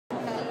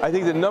I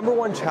think the number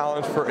one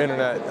challenge for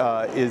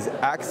internet is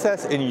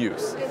access and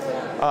use.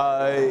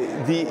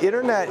 The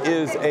internet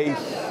is a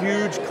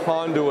huge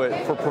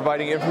conduit for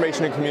providing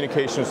information and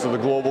communications to the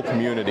global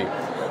community.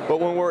 But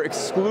when we're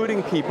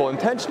excluding people,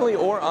 intentionally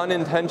or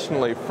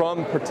unintentionally,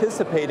 from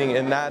participating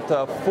in that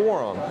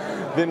forum,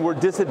 then we're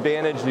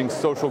disadvantaging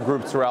social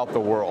groups throughout the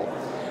world.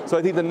 So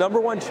I think the number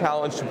one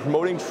challenge to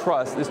promoting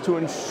trust is to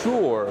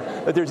ensure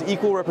that there's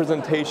equal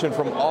representation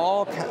from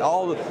all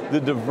the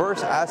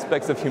diverse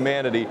aspects of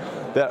humanity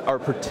that are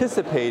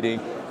participating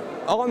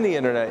on the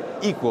internet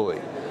equally.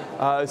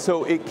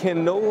 So it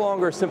can no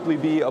longer simply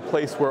be a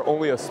place where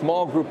only a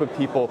small group of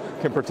people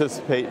can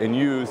participate and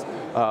use,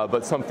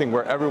 but something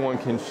where everyone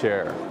can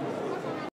share.